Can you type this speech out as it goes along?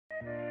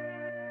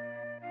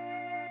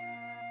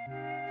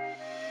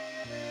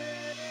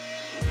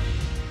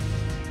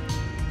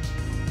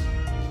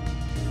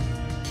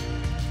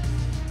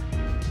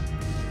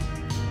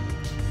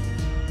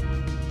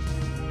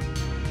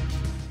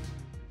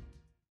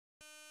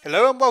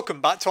Hello and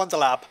welcome back to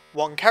Underlab.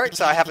 One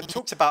character I haven't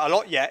talked about a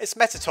lot yet is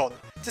Mettaton.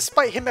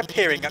 Despite him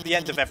appearing at the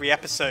end of every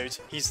episode,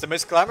 he's the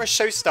most glamorous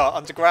show star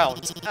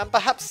underground, and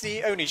perhaps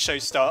the only show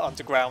star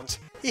underground.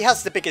 He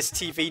has the biggest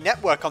TV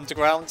network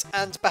underground,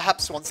 and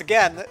perhaps once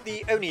again,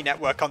 the only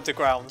network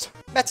underground.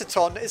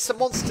 Mettaton is the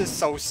monster's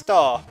sole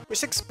star,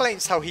 which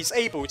explains how he's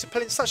able to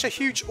pull in such a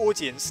huge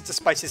audience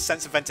despite his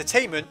sense of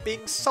entertainment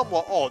being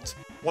somewhat odd.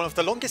 One of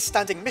the longest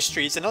standing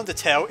mysteries in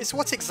Undertale is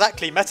what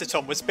exactly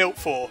Mettaton was built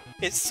for.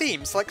 It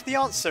seems like the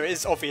answer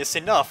is obvious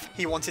enough.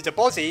 He wanted a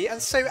body, and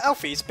so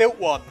Alphys built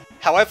one.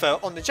 However,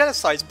 on the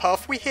genocide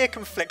path we hear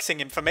conflicting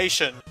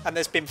information, and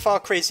there's been far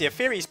crazier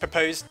theories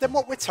proposed than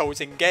what we're told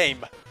in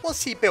game.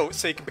 Was he built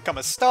so he could become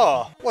a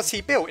star? Was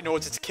he built in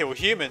order to kill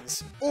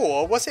humans?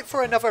 Or was it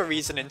for another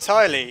reason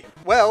entirely?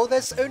 Well,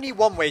 there's only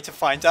one way to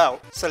find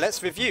out, so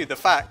let's review the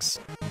facts.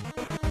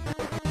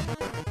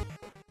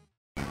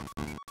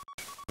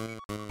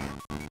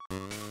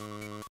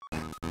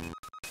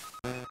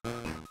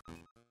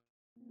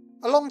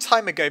 A long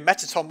time ago,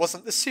 Mettaton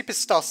wasn't the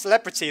superstar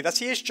celebrity that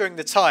he is during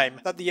the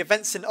time that the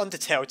events in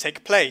Undertale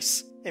take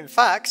place. In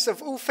fact,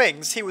 of all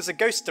things, he was a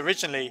ghost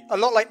originally, a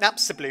lot like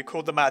Napstablook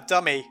called the Mad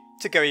Dummy.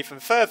 To go even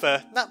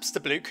further,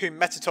 Napstablook, whom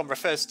Mettaton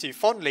refers to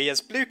fondly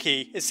as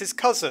Blukey, is his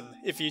cousin,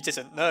 if you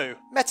didn't know.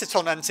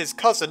 Mettaton and his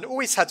cousin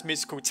always had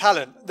musical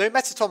talent, though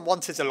Mettaton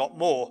wanted a lot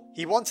more.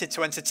 He wanted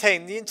to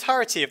entertain the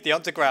entirety of the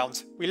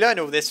underground. We learn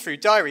all this through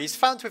diaries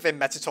found within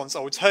Mettaton's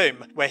old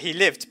home, where he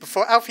lived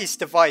before Alphys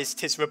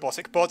devised his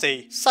robotic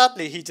body.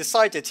 Sadly, he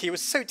decided he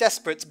was so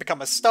desperate to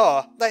become a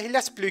star that he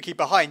left Blukey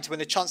behind when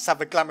the chance to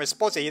have a glamorous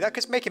body that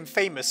could make him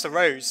famous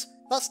arose.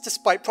 That's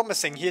despite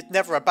promising he had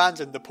never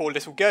abandoned the poor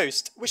little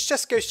ghost, which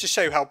just goes to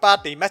show how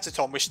badly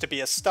Mettaton wished to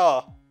be a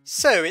star.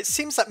 So it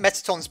seems that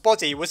Mettaton's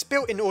body was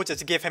built in order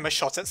to give him a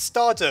shot at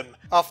stardom,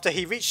 after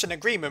he reached an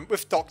agreement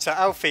with Dr.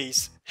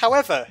 Alphys.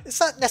 However, is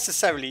that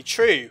necessarily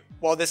true?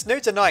 While there's no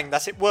denying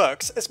that it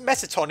works, as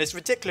Mettaton is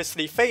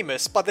ridiculously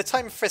famous by the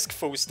time Frisk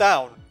falls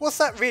down. Was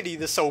that really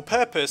the sole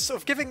purpose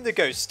of giving the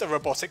ghost a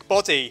robotic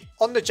body?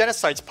 On the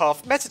genocide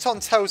path, Mettaton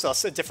tells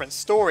us a different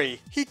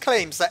story. He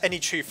claims that any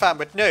true fan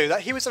would know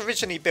that he was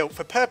originally built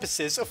for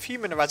purposes of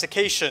human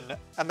eradication,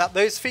 and that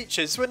those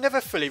features were never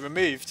fully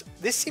removed.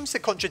 This seems to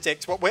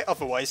contradict what we're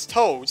otherwise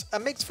told,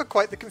 and makes for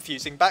quite the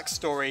confusing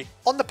backstory.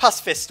 On the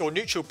pacifist or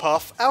neutral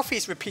path,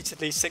 Alphys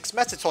repeatedly sicks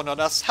Mettaton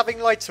on us, having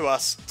lied to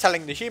us,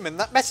 telling the human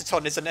that Mettaton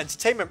is an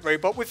entertainment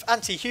robot with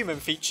anti-human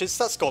features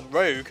that's gone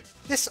rogue.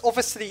 This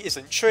obviously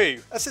isn't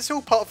true, as it's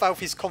all part of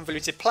Alphys'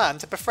 convoluted plan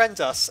to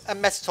befriend us,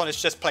 and Mettaton is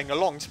just playing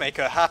along to make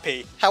her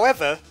happy.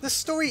 However, the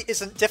story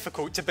isn't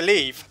difficult to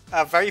believe.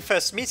 Our very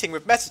first meeting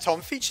with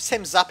Mettaton features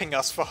him zapping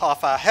us for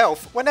half our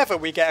health whenever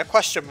we get a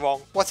question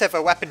wrong.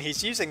 Whatever weapon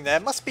he's using there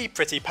must be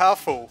pretty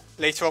powerful.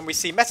 Later on we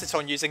see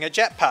Mettaton using a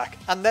jetpack,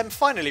 and then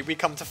finally we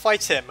come to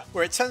fight him,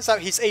 where it turns out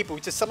he's able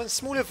to summon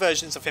smaller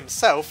versions of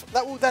himself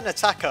that will then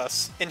attack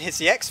us. In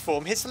his EX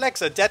form, his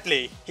legs are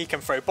deadly. He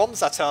can throw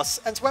bombs at us,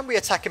 and when we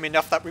attack him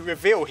enough that we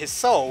reveal his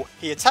soul,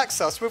 he attacks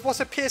us with what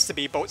appears to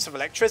be bolts of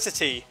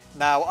electricity.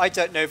 Now, I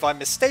don't know if I'm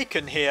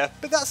mistaken here,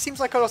 but that seems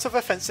like a lot of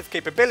offensive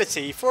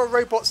capability for a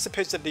robot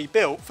supposedly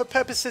built for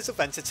purposes of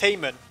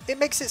entertainment. It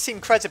makes it seem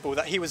credible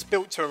that he was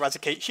built to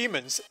eradicate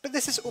humans, but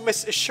this is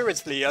almost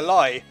assuredly a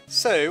lie.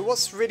 So,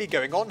 what's really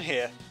going on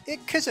here?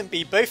 It couldn't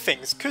be both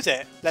things, could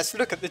it? Let's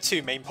look at the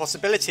two main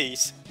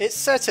possibilities. It's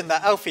certain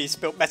that Alphys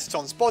built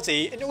Mettaton's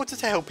body in order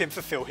to help him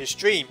fulfill his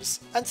dreams,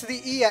 and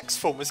the EX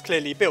form was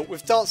clearly built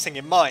with dancing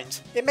in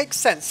mind. It makes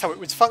sense how it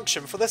would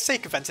function for the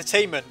sake of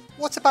entertainment.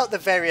 What about the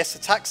various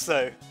attacks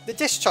though? The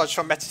discharge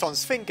from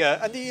Mettaton's finger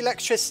and the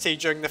electricity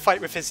during the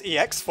fight with his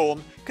EX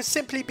form could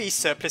simply be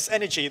surplus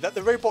energy that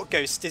the robot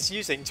ghost is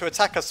using to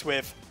attack us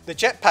with. The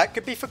jetpack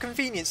could be for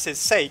convenience's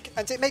sake,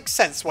 and it makes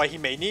sense why he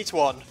may need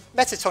one.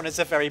 Mettaton is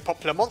a very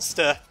popular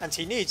monster, and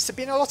he needs to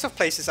be in a lot of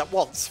places at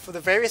once for the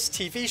various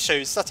TV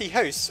shows that he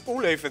hosts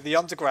all over the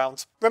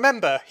underground.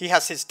 Remember, he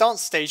has his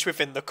dance stage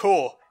within the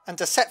core, and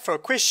a set for a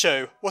quiz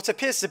show, what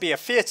appears to be a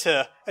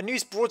theatre, a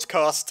news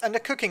broadcast, and a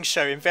cooking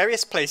show in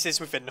various places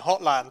within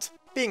Hotland.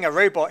 Being a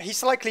robot,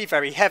 he's likely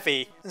very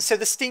heavy, and so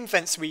the steam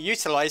vents we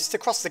utilise to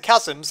cross the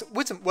chasms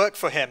wouldn't work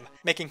for him,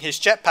 making his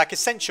jetpack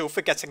essential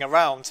for getting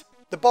around.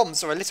 The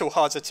bombs are a little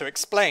harder to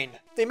explain.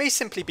 They may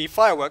simply be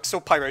fireworks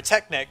or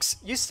pyrotechnics,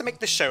 used to make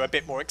the show a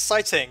bit more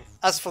exciting.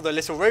 As for the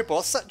little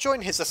robots that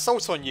join his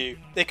assault on you,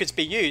 they could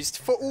be used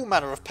for all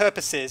manner of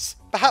purposes.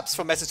 Perhaps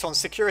for Mettaton's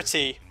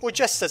security, or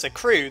just as a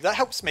crew that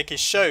helps make his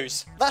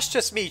shows. That's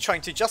just me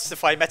trying to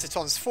justify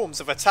Mettaton's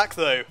forms of attack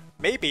though.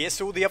 Maybe it's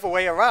all the other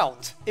way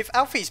around. If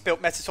Alphys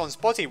built Mettaton's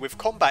body with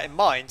combat in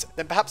mind,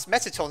 then perhaps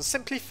Mettaton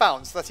simply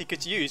found that he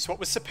could use what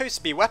was supposed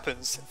to be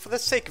weapons for the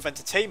sake of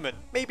entertainment.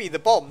 Maybe the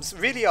bombs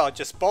really are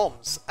just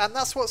bombs, and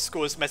that's what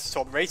scores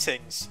Mettaton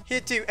ratings.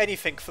 He'd do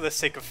anything for the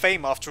sake of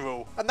fame after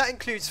all, and that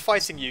includes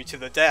fighting you to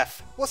the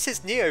death. What's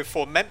his Neo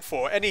form meant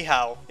for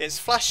anyhow? It's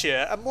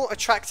flashier and more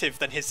attractive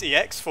than his EX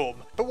EX form,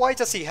 but why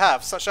does he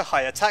have such a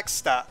high attack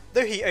stat?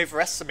 Though he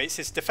overestimates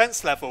his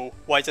defense level,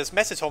 why does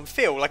Mettaton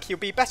feel like he'll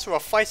be better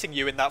off fighting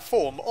you in that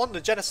form on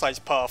the genocide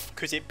path?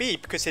 Could it be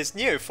because his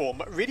Neo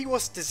form really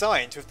was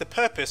designed with the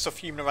purpose of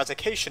human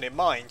eradication in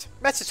mind?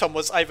 Mettaton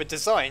was either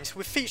designed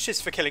with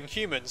features for killing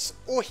humans,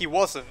 or he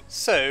wasn't.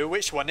 So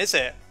which one is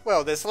it?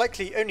 Well, there's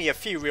likely only a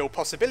few real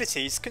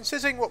possibilities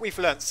considering what we've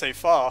learnt so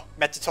far.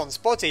 Mettaton's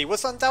body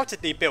was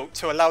undoubtedly built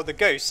to allow the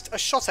ghost a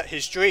shot at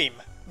his dream.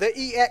 The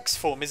EX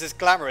form is as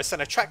glamorous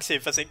and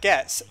attractive as it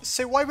gets,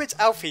 so why would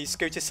Alphys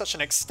go to such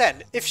an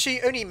extent if she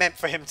only meant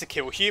for him to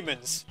kill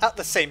humans? At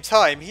the same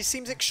time, he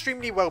seems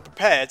extremely well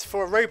prepared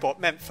for a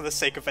robot meant for the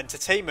sake of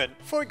entertainment.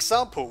 For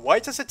example, why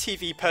does a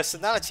TV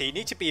personality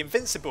need to be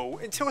invincible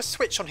until a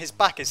switch on his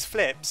back is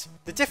flipped?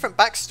 The different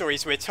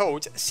backstories we're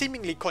told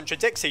seemingly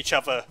contradict each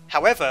other.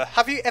 However,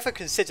 have you ever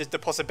considered the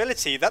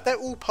possibility that they're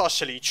all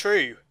partially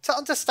true? To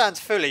understand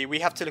fully, we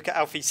have to look at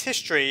Alphys'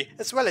 history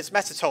as well as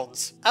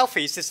Mettaton's.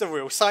 Alphys is the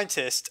real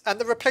scientist and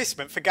the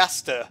replacement for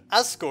Gaster.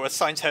 Asgore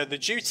assigned her the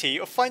duty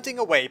of finding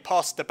a way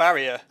past the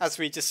barrier, as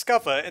we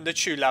discover in the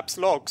True Lab's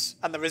logs,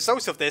 and the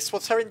result of this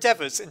was her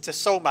endeavours into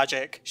soul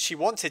magic. She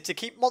wanted to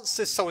keep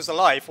monsters' souls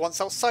alive once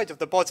outside of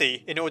the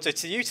body, in order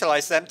to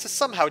utilise them to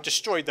somehow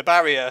destroy the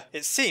barrier.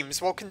 It seems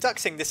while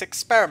conducting this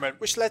experiment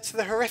which led to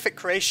the horrific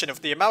creation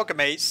of the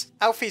amalgamates,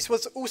 Alphys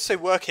was also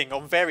working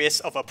on various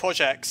other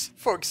projects.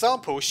 For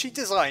example, she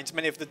designed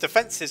many of the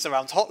defences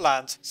around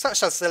Hotland,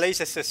 such as the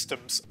laser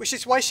systems, which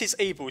is why she's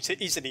able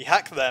to easily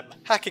hack them.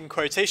 Hacking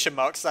quotation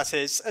marks, that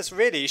is, as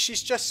really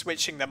she's just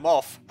switching them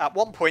off. At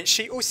one point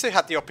she also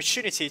had the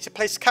opportunity to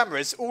place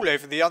cameras all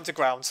over the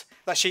underground,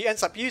 that she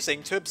ends up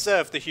using to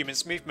observe the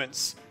humans'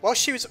 movements. While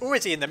she was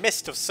already in the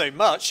midst of so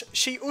much,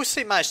 she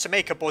also managed to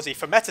make a body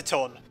for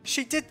Mettaton.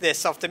 She did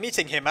this after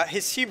meeting him at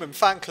his human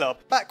fan club,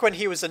 back when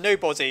he was a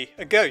nobody,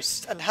 a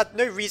ghost, and had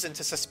no reason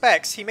to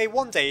suspect he may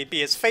one day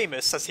be as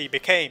famous as he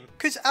became.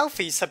 Could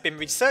Alphys have been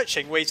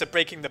researching ways of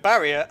breaking the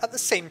barrier at the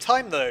same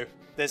time though?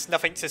 There's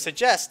nothing to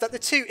suggest that the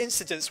two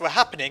incidents were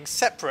happening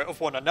separate of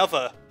one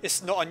another.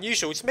 It's not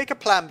unusual to make a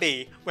plan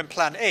B when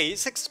plan A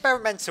is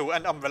experimental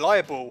and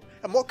unreliable,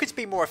 and what could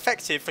be more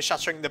effective for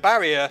shattering the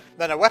barrier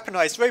than a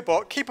weaponized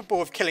robot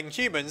capable of killing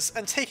humans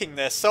and taking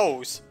their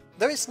souls?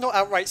 Though it's not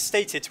outright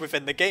stated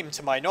within the game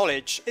to my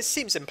knowledge, it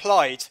seems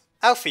implied.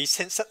 Alphys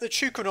hints at the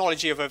true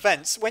chronology of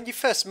events when you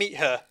first meet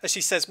her, as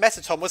she says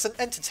Mettaton was an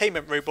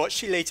entertainment robot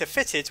she later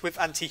fitted with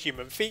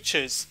anti-human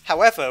features.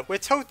 However, we're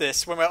told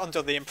this when we're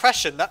under the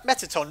impression that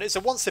Mettaton is a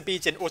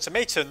once-obedient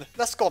automaton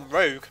that's gone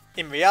rogue.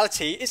 In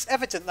reality, it's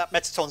evident that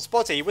Mettaton's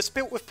body was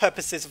built with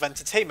purposes of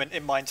entertainment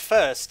in mind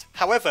first.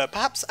 However,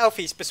 perhaps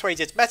Alphys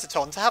persuaded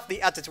Mettaton to have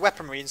the added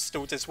weaponry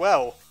installed as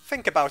well.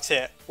 Think about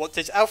it. What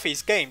did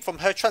Alphys gain from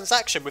her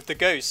transaction with the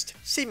ghost?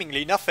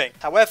 Seemingly nothing.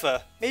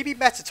 However, maybe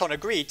Mettaton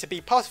agreed to be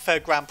part of her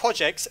grand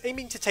project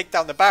aiming to take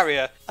down the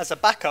barrier as a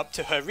backup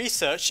to her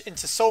research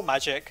into soul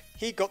magic.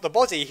 He got the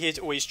body he had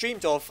always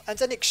dreamed of,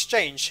 and in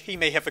exchange he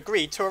may have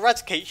agreed to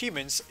eradicate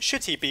humans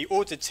should he be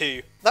ordered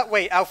to. That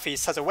way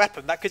Alphys has a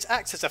weapon that could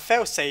act as a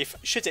failsafe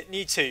should it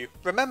need to.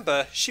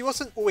 Remember, she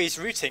wasn't always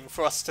rooting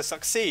for us to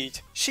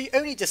succeed. She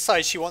only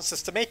decides she wants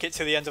us to make it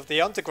to the end of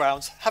the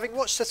underground, having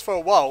watched us for a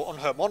while on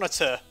her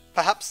monitor.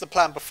 Perhaps the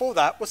plan before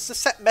that was to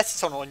set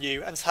Mettaton on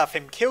you and have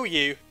him kill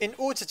you in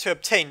order to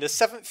obtain the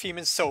 7th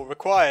human soul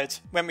required.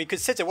 When we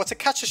consider what a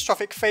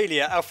catastrophic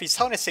failure Alphys'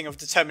 harnessing of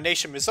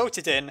determination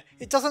resulted in,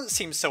 it doesn't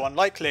seem so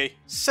unlikely.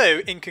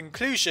 So, in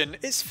conclusion,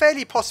 it's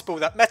fairly possible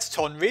that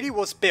Mettaton really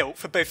was built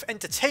for both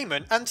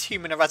entertainment and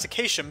human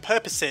eradication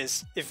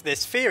purposes. If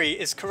this theory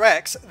is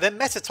correct, then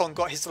Mettaton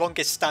got his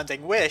longest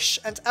standing wish,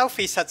 and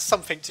Alphys had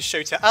something to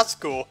show to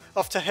Asgore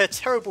after her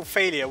terrible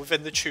failure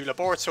within the True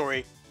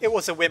Laboratory. It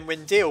was a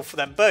win-win deal for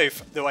them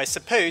both, though I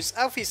suppose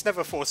Alphys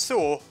never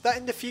foresaw that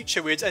in the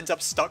future we'd end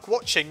up stuck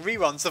watching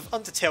reruns of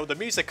Undertale the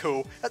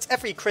musical at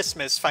every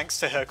Christmas thanks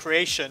to her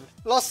creation.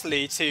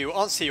 Lastly, to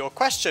answer your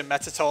question,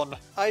 Mettaton,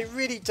 I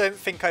really don't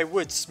think I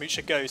would smooch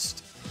a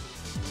ghost.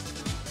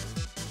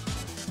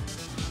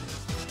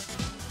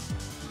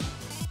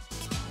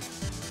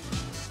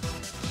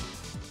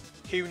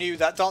 Who knew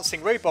that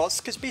dancing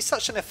robots could be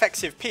such an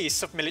effective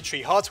piece of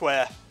military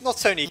hardware?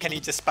 Not only can he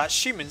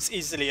dispatch humans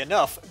easily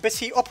enough, but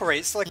he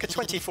operates like a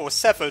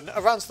 24/7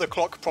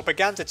 around-the-clock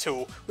propaganda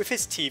tool with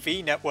his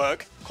TV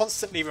network,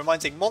 constantly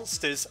reminding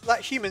monsters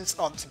that humans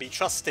aren't to be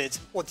trusted.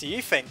 What do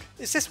you think?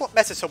 Is this what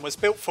Mettaton was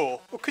built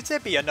for, or could there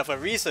be another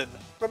reason?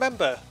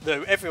 Remember,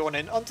 though everyone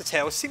in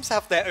Undertale seems to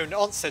have their own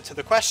answer to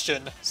the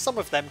question, some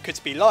of them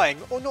could be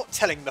lying or not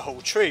telling the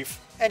whole truth.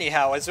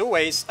 Anyhow, as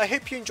always, I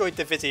hope you enjoyed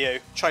the video,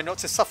 try not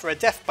to suffer a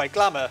death by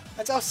glamour,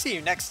 and I'll see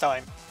you next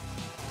time.